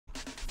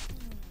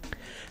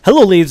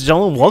Hello ladies and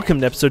gentlemen, welcome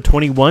to episode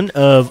 21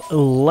 of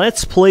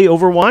Let's Play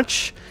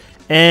Overwatch,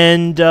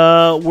 and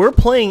we're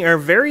playing our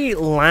very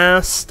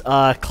last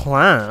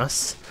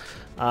class,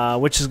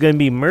 which is going to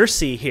be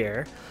Mercy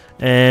here,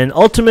 and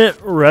Ultimate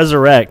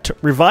Resurrect,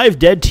 revive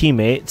dead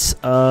teammates,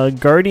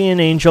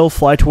 Guardian Angel,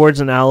 fly towards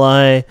an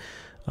ally,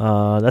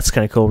 that's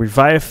kind of cool,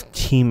 revive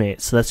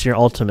teammates, so that's your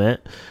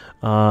ultimate,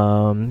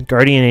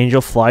 Guardian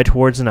Angel, fly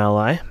towards an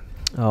ally,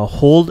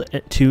 hold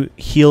to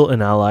heal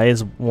an ally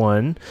is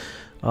 1,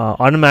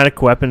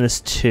 automatic weapon is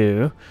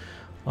 2.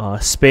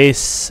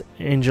 Space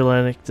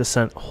angelic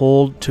descent.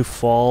 Hold to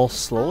fall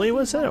slowly,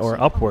 was it? Or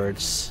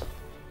upwards?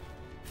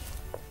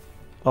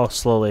 Oh,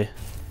 slowly.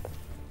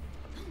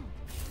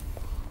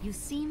 You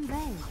seem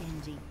well,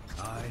 Genji.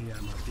 I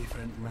am a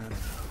different man.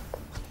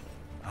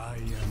 I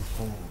am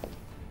whole.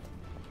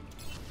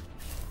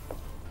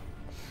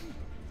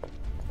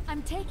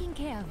 I'm taking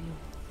care of you.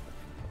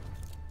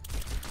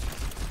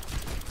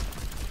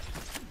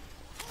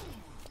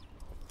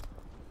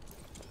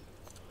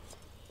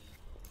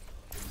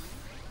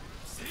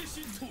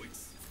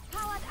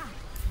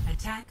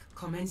 Attack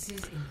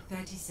commences in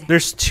 30 seconds.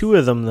 There's 2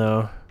 of them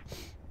though.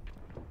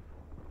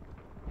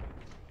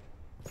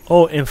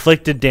 Oh,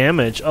 inflicted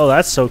damage. Oh,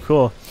 that's so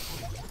cool.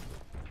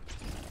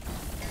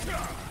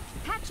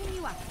 Patching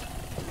you up.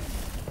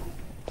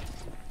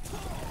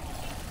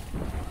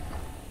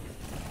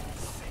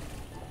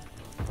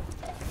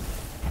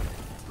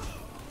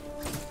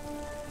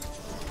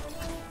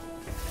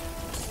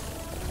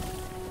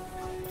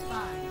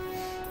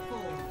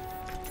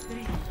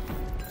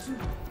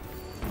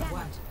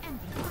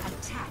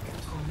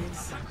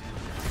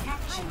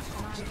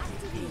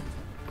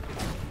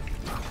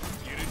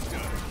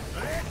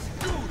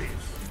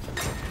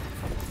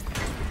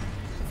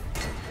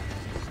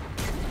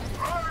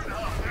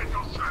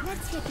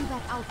 Let's get you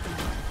back out there.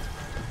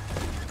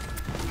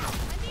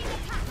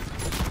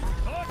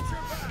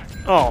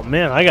 Oh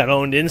man, I got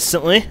owned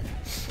instantly.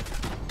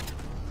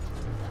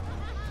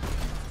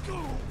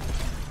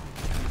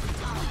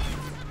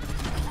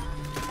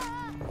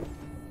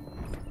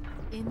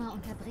 Immer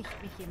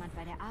unterbricht mich jemand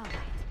bei der Arbeit.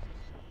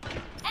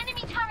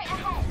 Enemy turret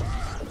ahead.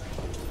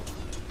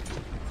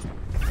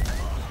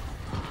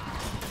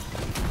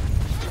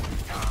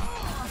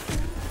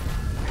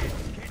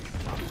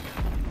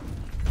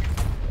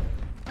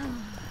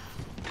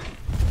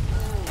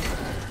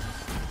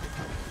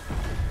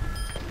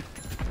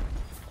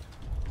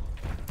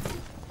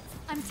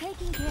 I'm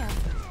taking care of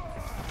you.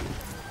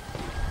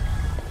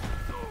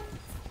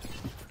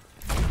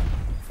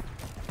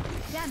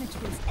 Damage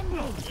boost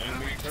engaged.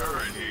 Enemy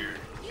turret here.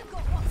 You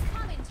got what's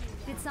coming to you.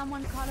 Did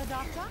someone call a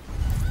doctor?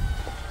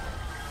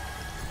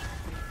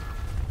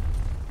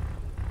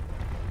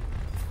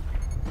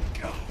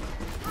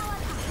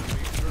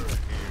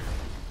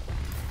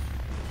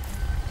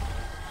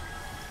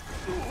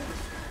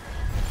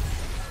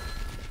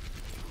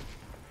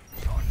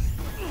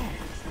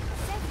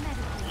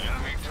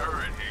 Enemy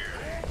turret here.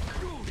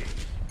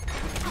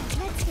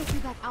 Let's get you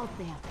back out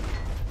there.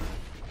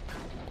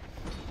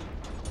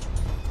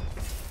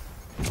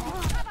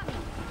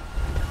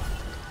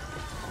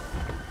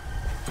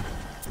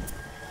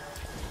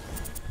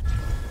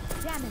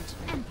 Damage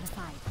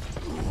amplified.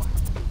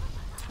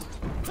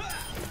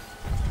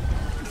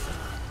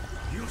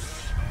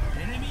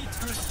 Enemy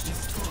turret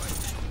destroyed.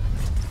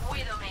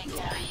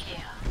 Widowmaker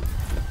here.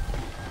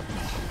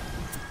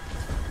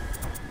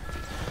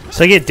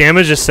 So I get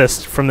damage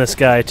assist from this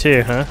guy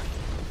too, huh?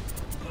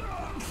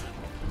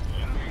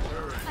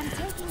 I'm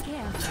taking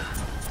care of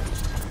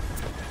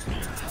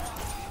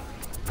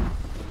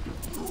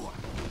you.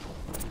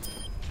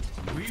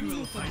 We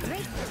will fight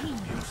Great again. team.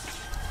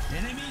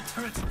 Enemy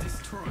turret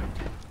destroyed.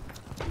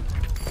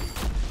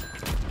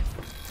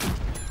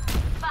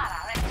 Para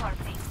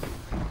reporting.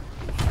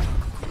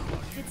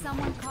 Did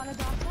someone call a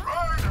doctor?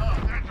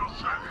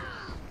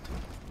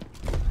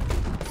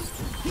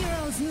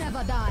 Heroes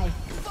never die.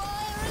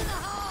 Fire in the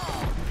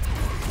hole!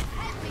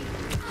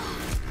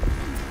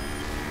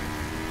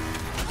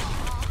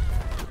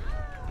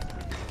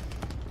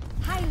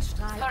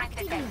 Heilstrahl Turret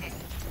aktiviert. detected.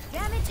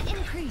 Damage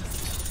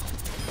increased.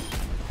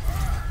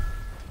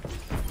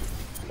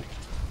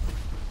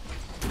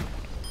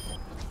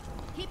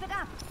 Keep it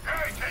up.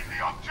 Hey, take the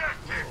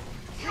objective.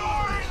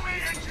 Join me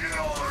in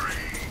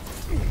glory.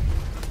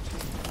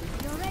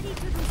 You're ready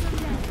to do some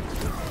damage.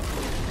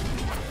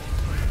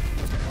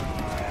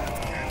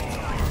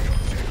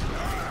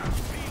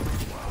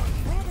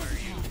 Where does it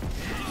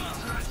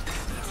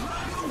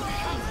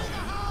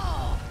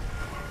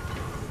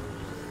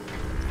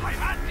I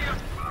had you.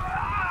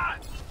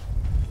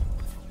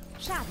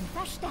 Schaden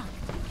verstärkt.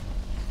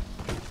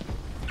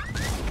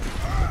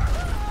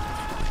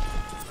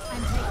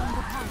 I'm taking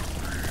the point.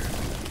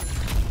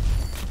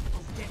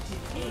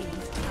 Objective A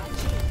is now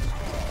changed.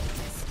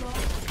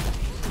 Score.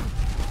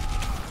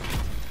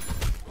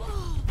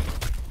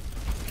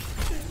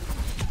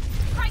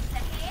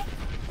 Tracer here.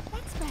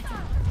 That's better.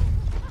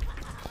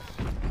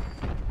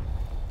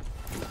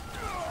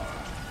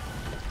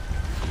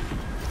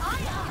 I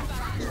am.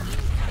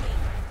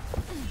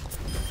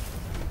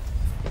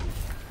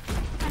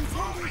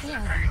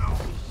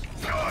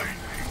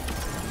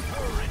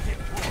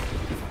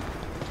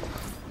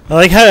 I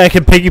like how I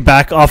can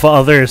piggyback off of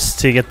others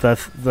to get the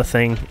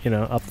thing, you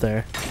know, up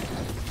there.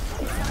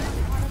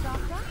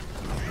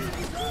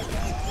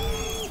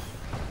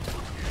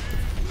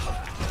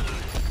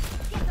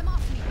 Get them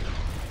off me.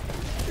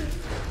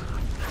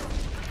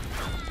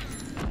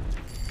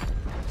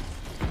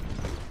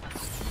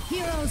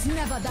 Heroes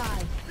never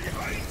die.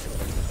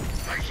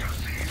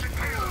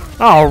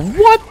 Oh,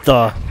 what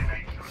the?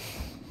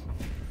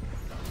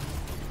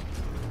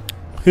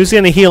 Who's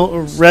gonna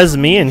res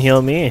me and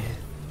heal me?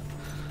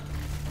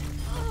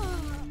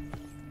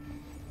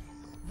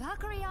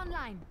 Valkyrie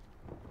online.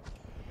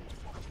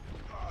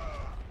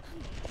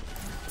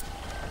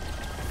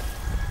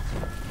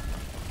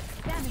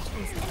 Damage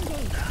boost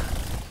engaged.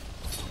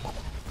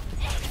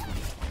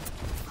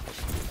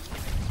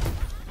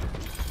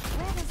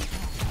 Where does it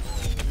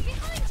hurt?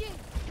 Behind you!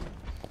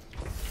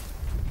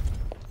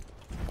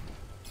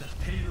 The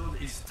payload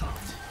is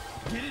stopped.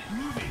 Get it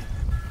moving.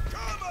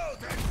 Come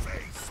out and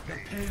face The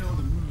me. payload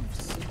moves.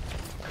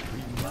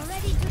 You're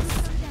ready to do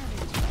some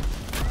damage.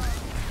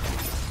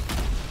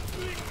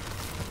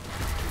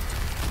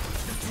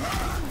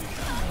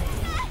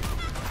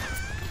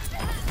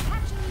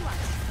 Catching you up.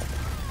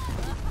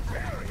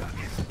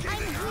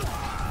 I'm here.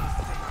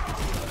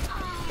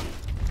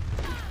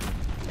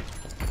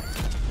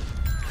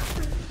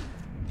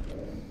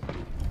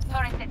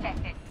 Turret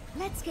detected.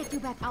 Let's get you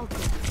back out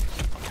there.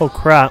 Oh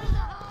crap.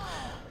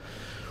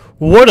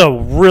 What a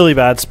really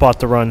bad spot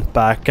to run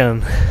back in.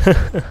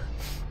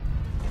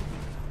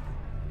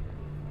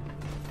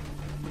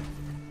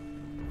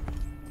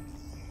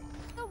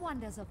 The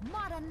wonders of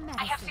modern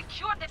I have medicine.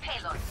 secured the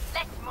payload.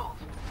 Let's move.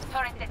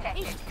 Turret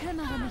detected. Ich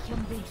kümmere mich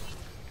um dich.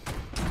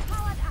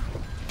 Powered up.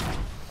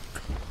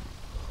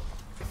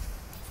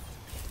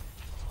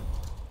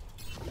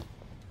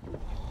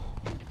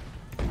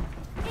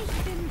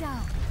 Ich bin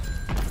da.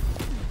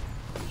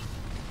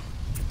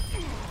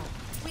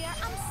 We are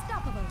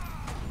unstoppable.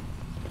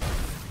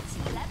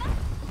 Clever.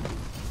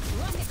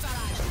 Rocket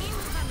barrage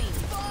incoming.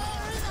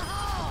 Fire in the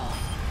hole.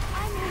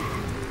 I'm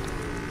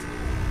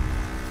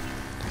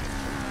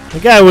weak. The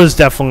guy was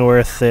definitely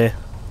worth the.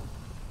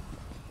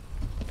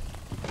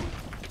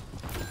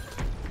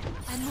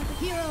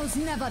 Heroes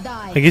never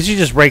die. I guess you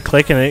just right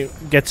click and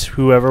it gets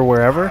whoever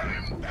wherever.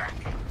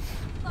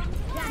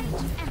 Damage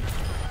empty.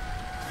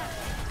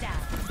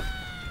 Down.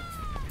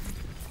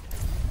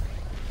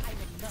 I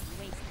will not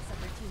waste this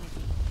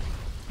opportunity.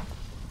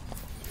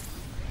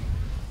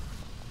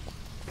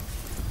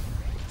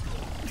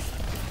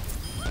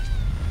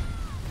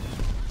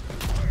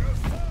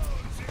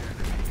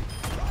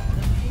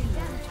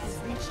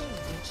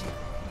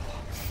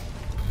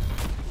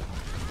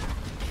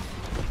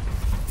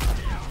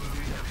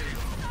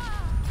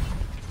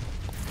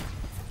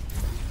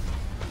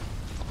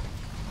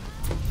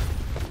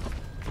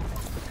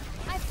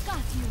 I've got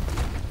you.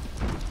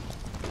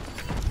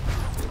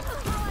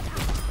 Powered up.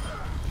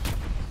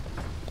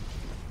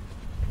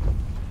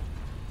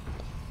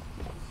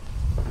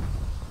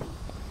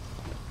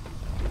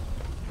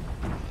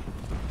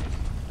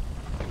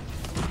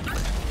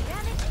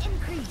 Damage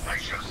increase. I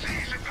shall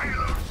seize the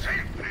payload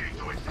safely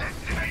to its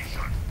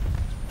destination.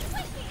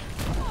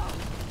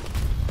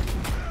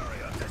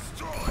 Area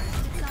destroyed.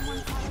 Did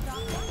someone call a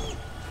doctor?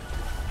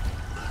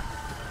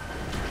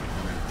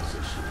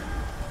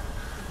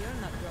 You're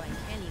not going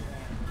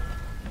anywhere.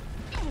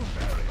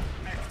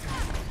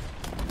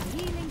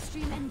 Healing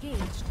stream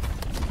engaged.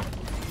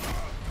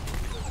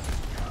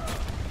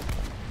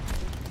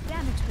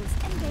 Damage boost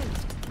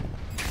engaged.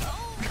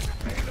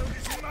 Payload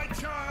is in my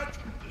charge.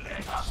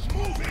 Let us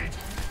move it.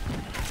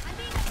 I'm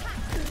being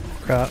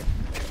attacked. Crap.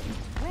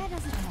 Where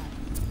does it hurt?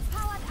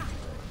 Powered up.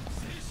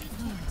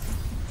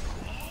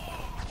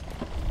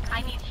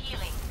 I need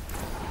healing.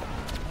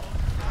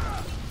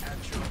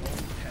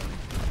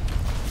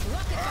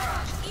 Rocket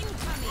barrage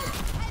incoming.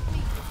 Help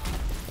me.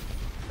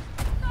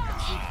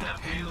 Keep the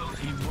payload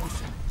in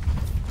motion.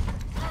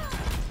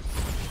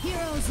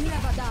 Heroes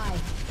never die.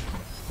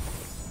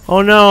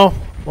 Oh no.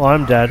 Well,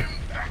 I'm dead.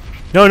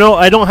 No,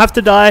 I don't have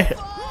to die.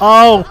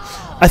 Oh,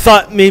 I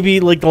thought maybe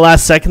like the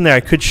last second there I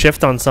could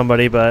shift on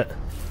somebody, but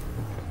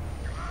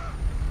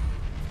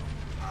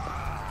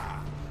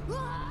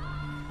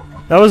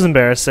that was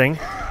embarrassing.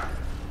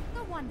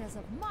 The wonders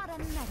of modern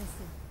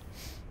medicine.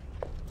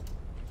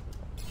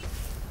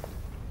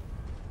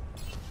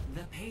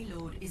 The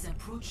payload is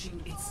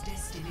approaching its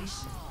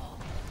destination.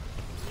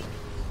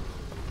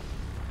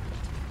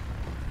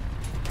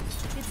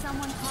 Did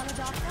someone call a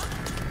doctor?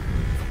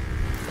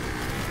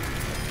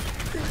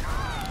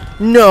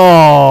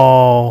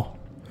 No.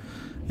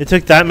 It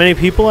took that many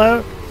people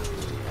out?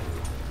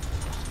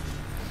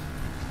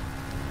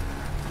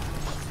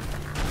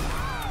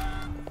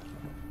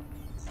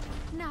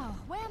 Now,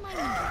 where am I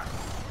needed?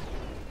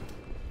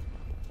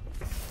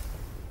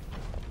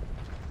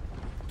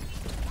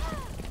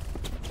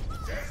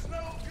 There's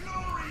no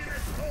glory in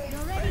this cold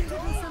You're ready to do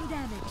some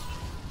damage.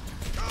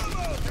 Come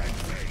out and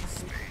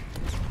face me.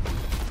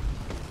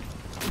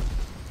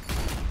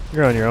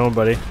 You're on your own,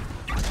 buddy.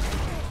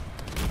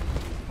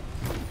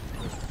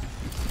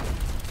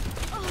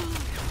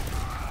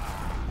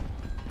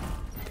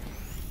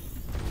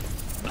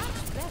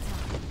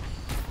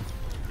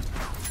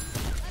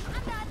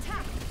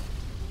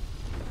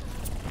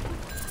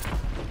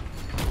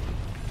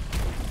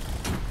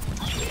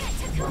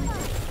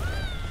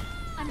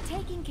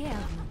 care of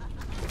you.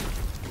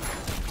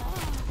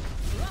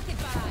 Rocket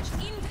barrage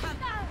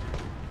incoming.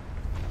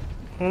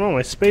 Oh no,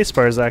 my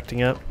spacebar is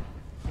acting up.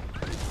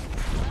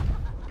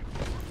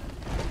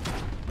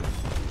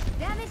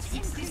 Damage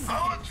increased.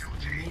 Our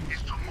duty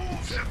is to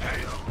move the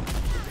payload.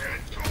 Get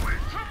to it.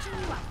 Patching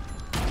you up.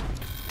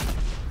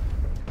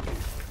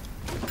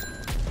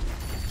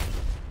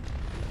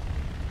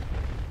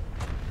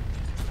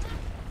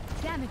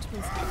 Damage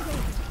boost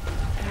engaged.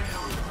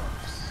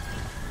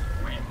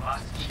 We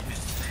must keep it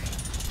safe.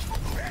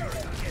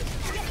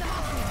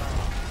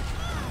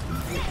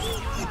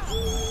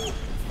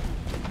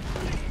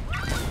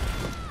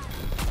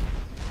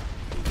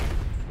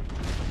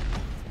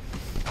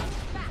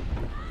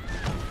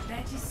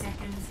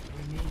 Seconds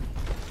remaining.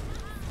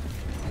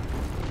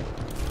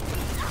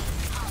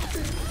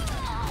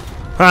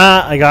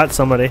 Ah, I got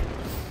somebody. The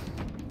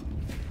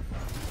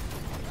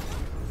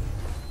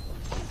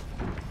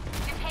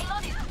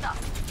payload is stuck.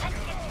 Let's get to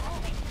the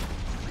station.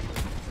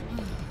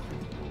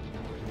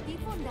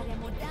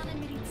 Diffonderemo dalla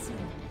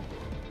medicina.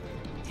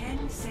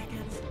 10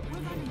 seconds We're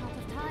running remaining. out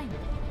of time.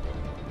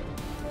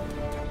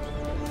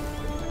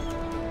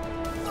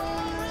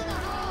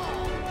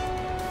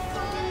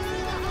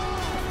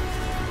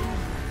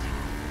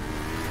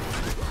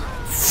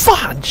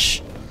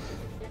 Fudge!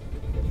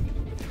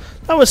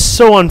 That was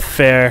so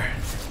unfair.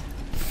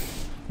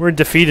 We're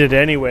defeated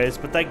anyways,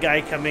 but that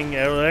guy coming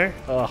out of there,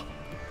 oh.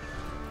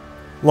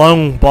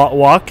 Long bot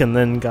walk and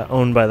then got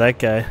owned by that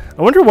guy.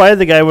 I wonder why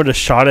the guy would have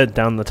shot it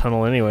down the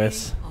tunnel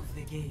anyways. Of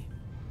the game.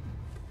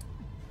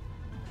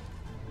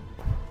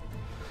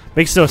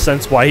 Makes no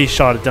sense why he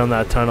shot it down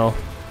that tunnel.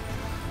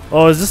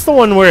 Oh, is this the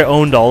one where it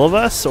owned all of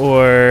us,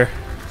 or?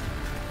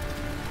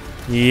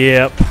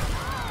 Yep.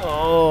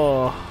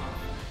 Oh.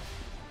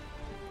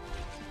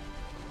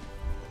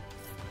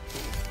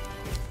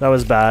 That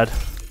was bad.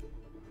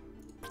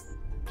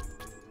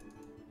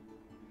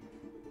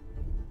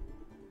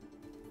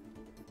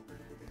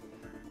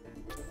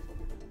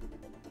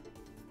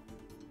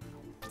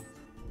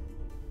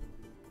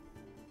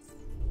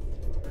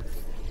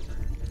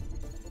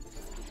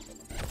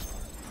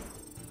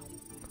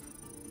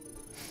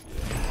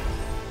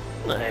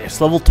 Nice,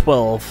 level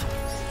 12.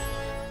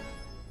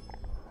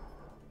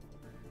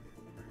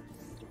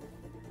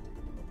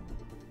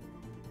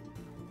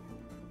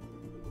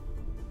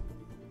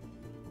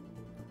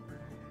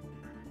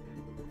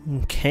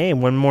 Okay,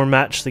 one more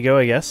match to go,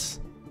 I guess.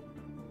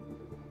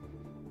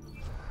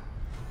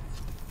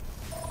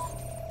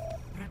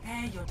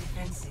 Prepare your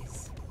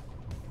defenses.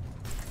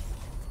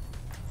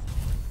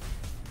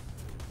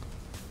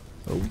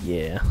 Oh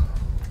yeah.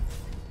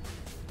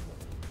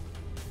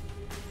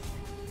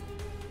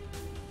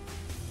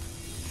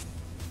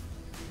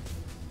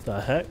 The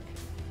heck?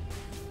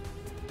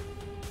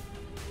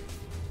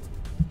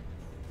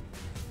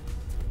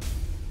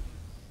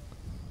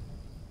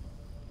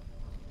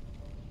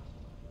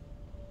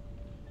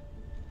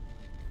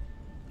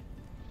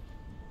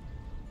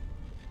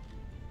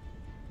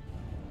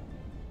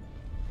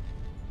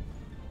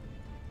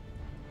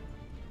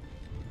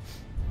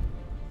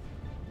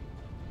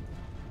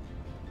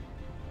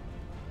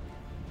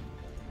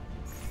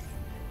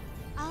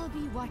 I'll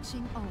be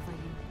watching over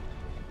you.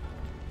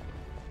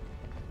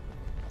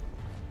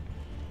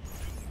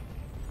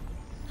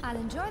 I'll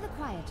enjoy the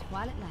quiet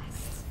while it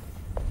lasts.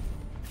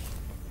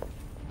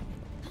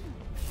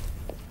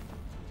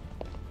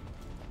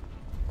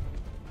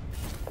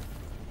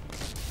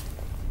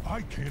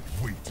 I can't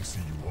wait to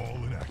see you all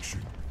in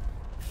action.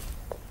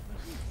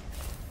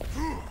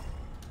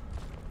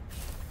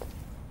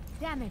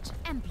 Damage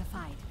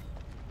amplified.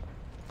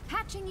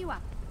 Patching you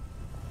up.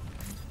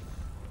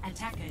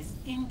 Attackers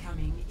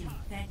incoming in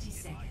 30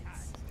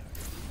 seconds.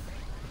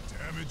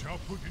 Damage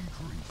output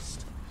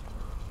increased.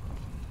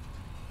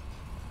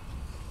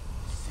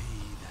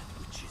 See that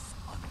which is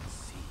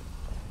unseen.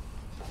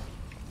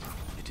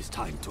 It is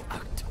time to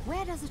act.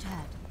 Where does it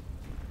hurt?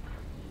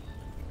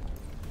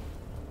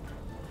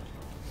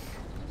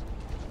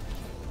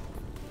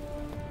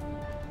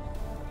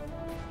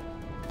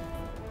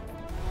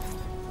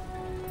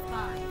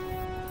 Five,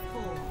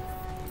 4,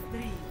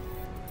 3,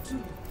 2,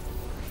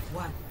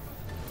 1.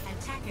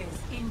 Attackers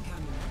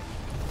incoming.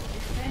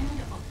 Defend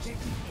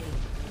objective A.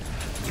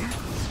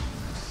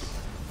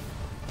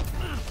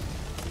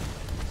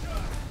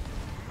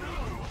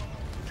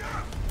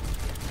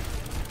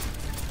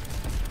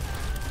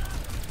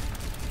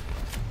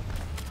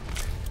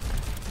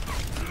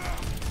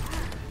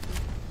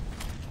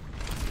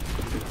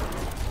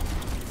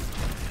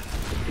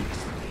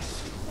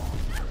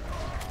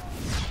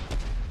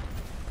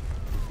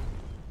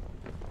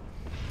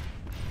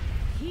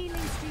 Healing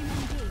stream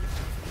engaged.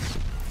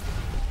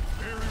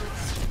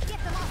 Get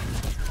them off.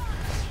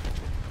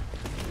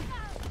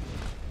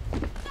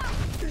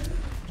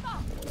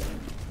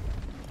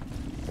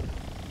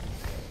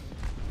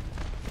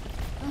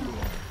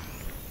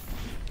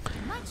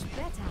 Much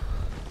better.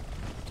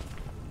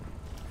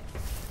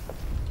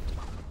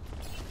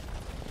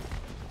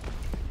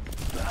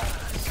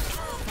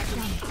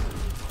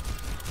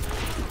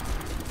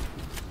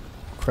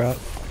 Crap.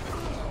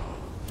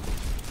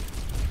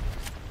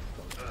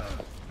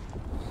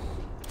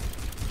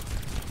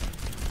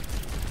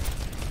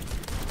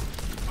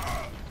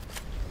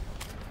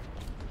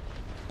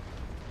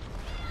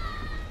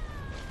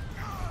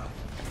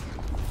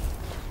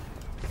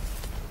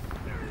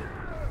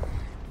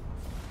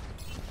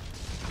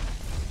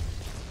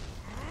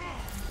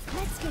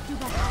 get you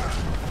back out.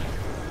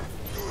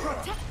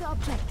 Protect the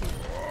objective.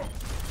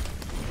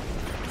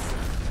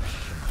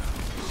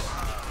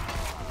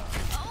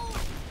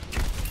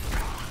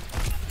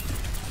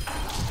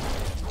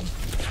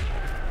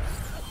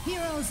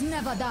 Heroes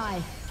never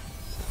die.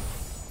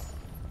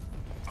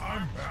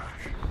 I'm back.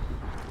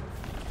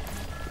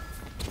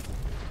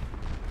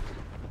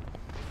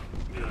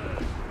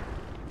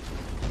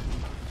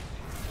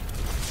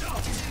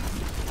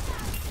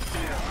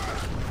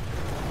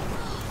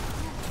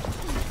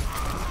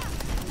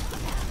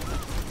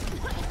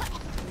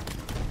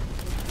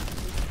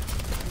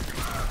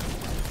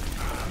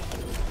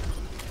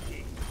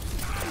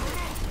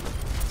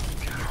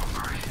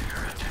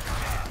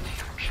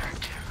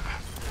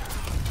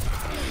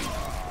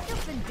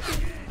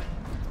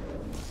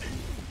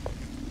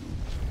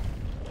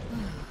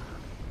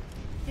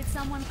 Did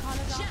someone call it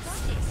off?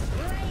 Justice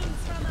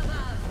reigns from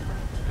above.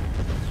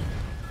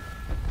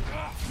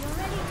 You're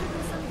ready to do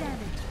some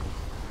damage.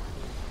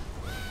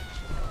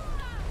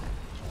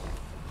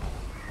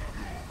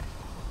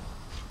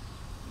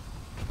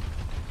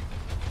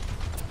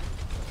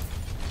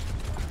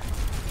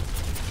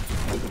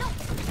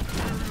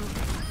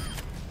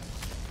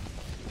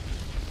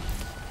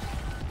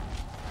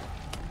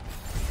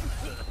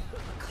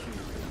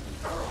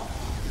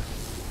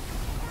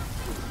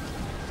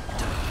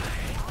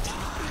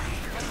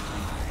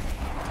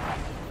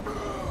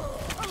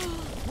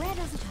 Where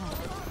does it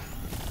hurt?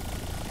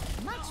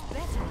 Much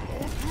better.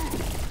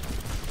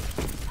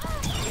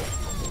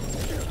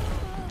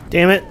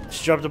 Damn it.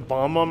 She dropped a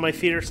bomb on my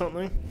feet or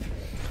something.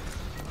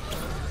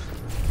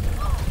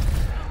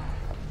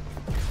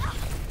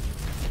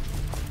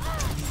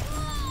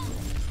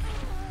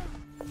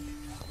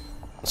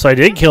 So I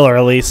did kill her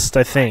at least,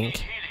 I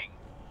think.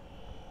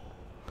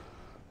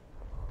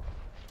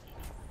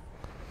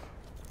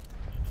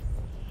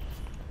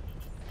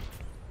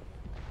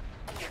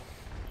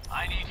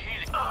 I need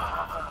healing.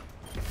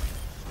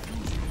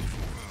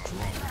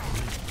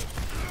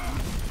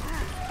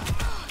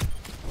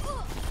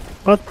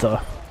 What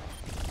the?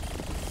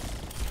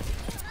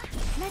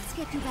 Let's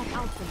get you back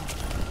out there.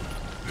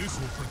 This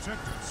will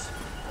protect us.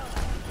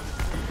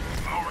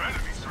 Our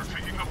enemies are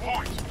taking the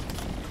point.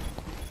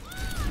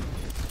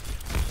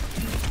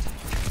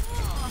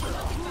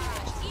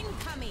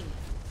 Incoming.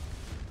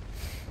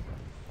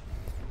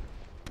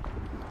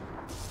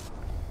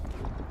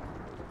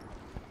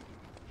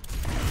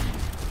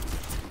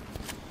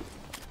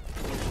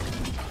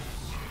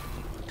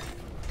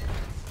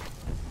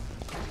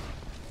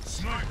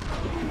 Sniper.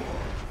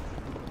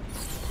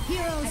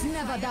 Heroes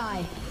never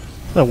die.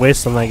 A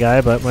waste on that guy,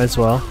 but might as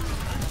well.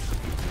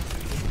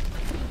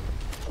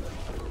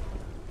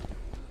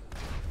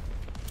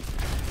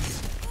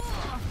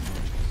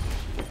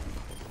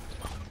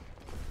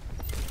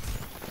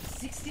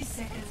 60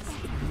 seconds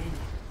remaining.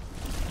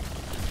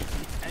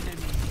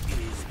 Enemy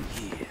is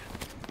here.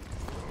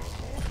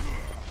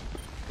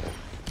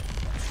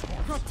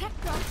 Protect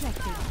the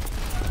objective.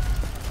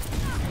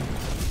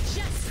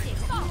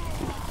 Justice.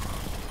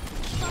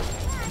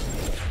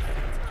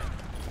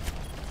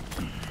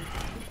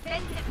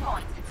 Defensive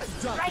point.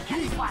 Strike at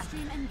one.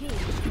 Stream engaged.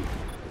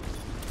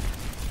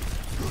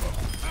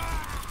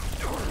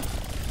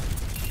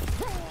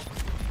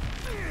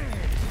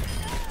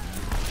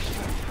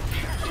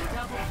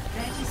 Double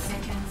 30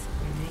 seconds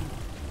remaining.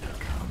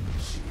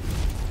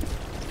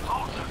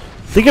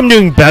 I think I'm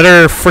doing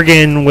better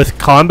friggin' with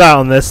combat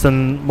on this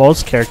than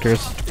most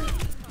characters.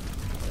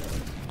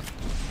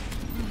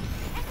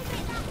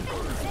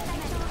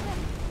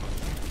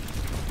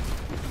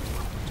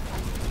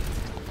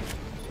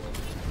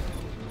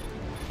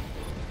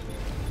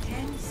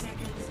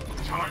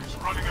 Time's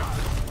running out.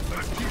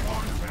 Let's keep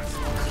on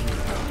advancing.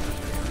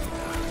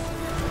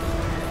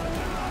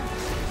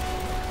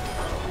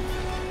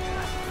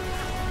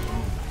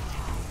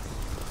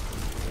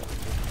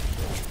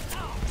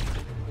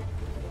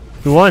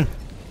 Who won?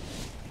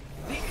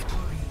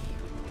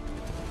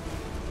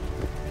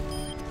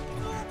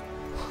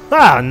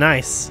 Ah,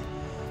 nice.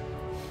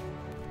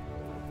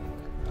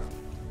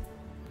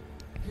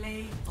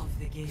 Play of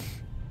the game.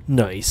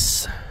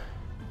 Nice.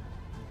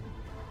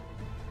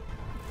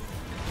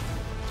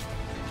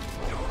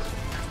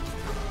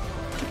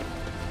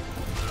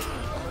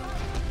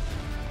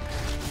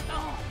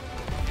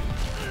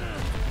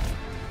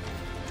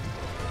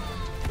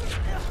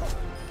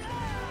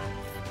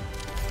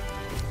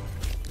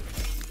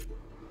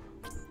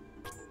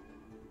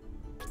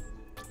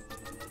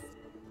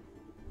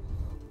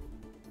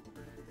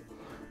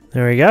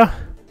 There we go.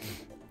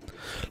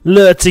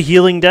 Lots of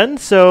healing done,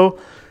 so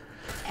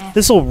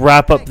this will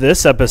wrap up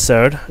this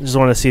episode. I just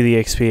want to see the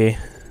XP.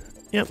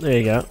 Yep, there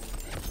you go.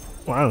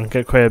 Wow,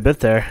 got quite a bit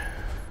there.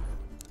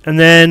 And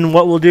then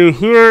what we'll do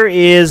here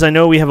is, I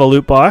know we have a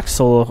loot box,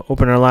 so we'll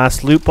open our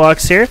last loot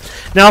box here.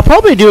 Now, I'll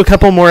probably do a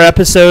couple more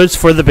episodes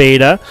for the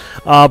beta,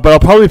 but I'll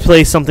probably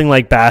play something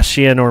like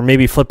Bastion or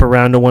maybe flip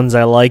around to ones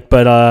I like.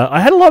 But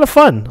I had a lot of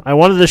fun. I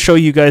wanted to show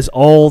you guys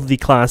all the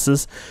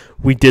classes.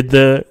 We did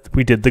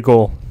the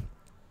goal.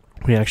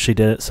 We actually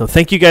did it. So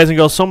thank you guys and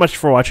girls so much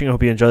for watching. I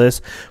hope you enjoy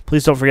this.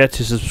 Please don't forget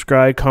to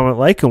subscribe, comment,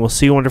 like, and we'll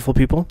see you wonderful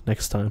people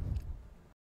next time.